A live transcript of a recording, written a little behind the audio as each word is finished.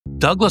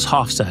Douglas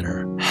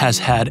Hofstadter has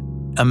had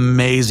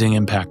amazing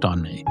impact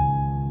on me.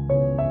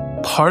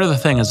 Part of the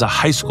thing, as a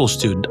high school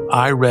student,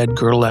 I read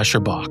Gödel,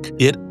 Escher, Bach.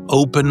 It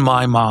opened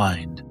my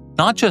mind,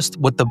 not just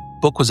what the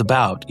book was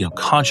about,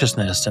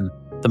 consciousness and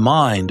the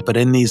mind, but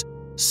in these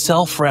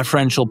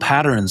self-referential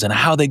patterns and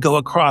how they go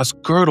across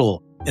Gödel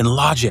in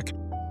logic,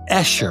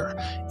 Escher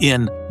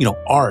in,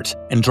 art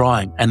and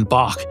drawing, and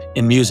Bach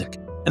in music.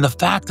 And the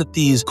fact that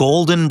these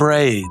golden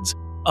braids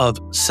of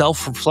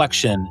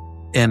self-reflection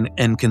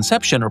and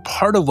conception are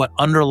part of what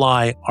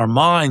underlie our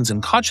minds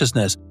and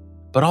consciousness,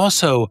 but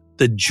also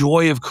the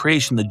joy of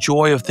creation, the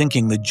joy of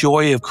thinking, the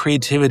joy of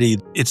creativity.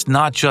 It's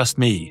not just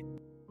me.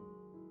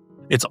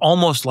 It's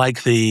almost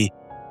like the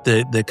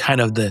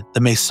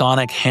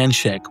Masonic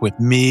handshake with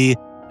me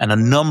and a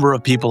number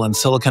of people in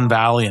Silicon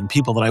Valley and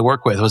people that I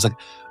work with. It was like,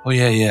 oh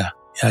yeah,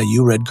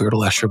 you read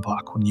Gödel, Escher,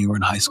 Bach when you were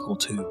in high school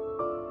too.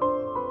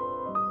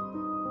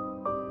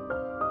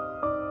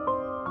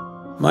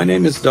 My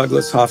name is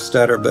Douglas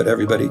Hofstadter, but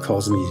everybody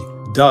calls me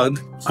Doug.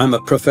 I'm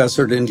a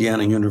professor at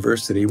Indiana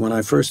University. When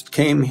I first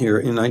came here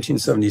in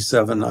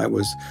 1977, I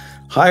was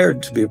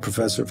hired to be a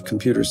professor of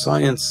computer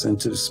science and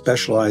to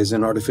specialize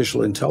in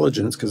artificial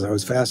intelligence because I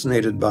was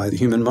fascinated by the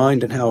human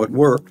mind and how it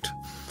worked.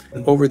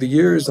 Over the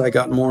years, I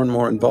got more and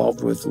more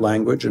involved with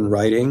language and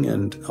writing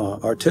and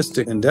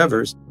artistic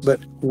endeavors.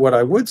 But what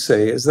I would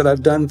say is that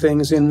I've done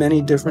things in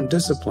many different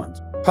disciplines.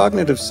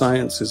 Cognitive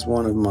science is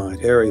one of my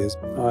areas.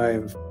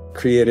 I've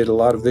created a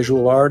lot of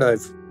visual art.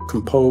 I've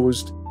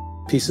composed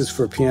pieces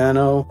for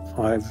piano.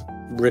 I've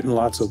written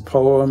lots of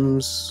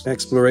poems,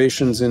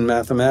 explorations in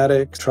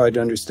mathematics, tried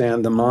to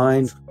understand the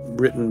mind,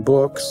 written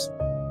books.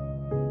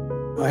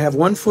 I have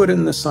one foot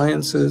in the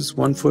sciences,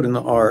 one foot in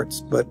the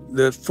arts, but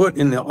the foot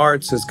in the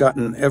arts has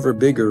gotten ever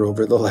bigger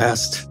over the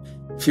last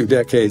few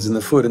decades, and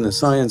the foot in the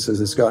sciences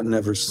has gotten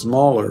ever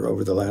smaller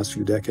over the last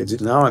few decades.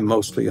 Now I'm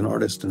mostly an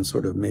artist and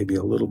sort of maybe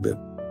a little bit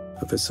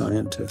of a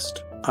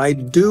scientist. I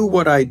do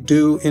what I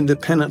do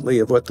independently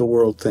of what the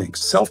world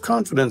thinks.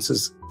 Self-confidence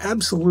is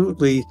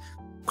absolutely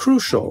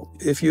crucial.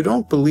 If you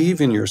don't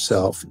believe in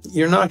yourself,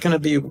 you're not going to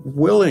be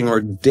willing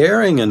or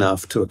daring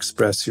enough to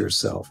express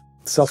yourself.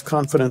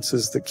 Self-confidence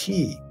is the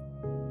key.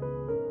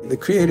 The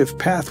creative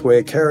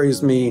pathway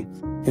carries me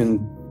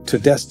into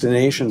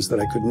destinations that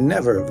I could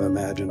never have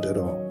imagined at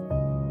all.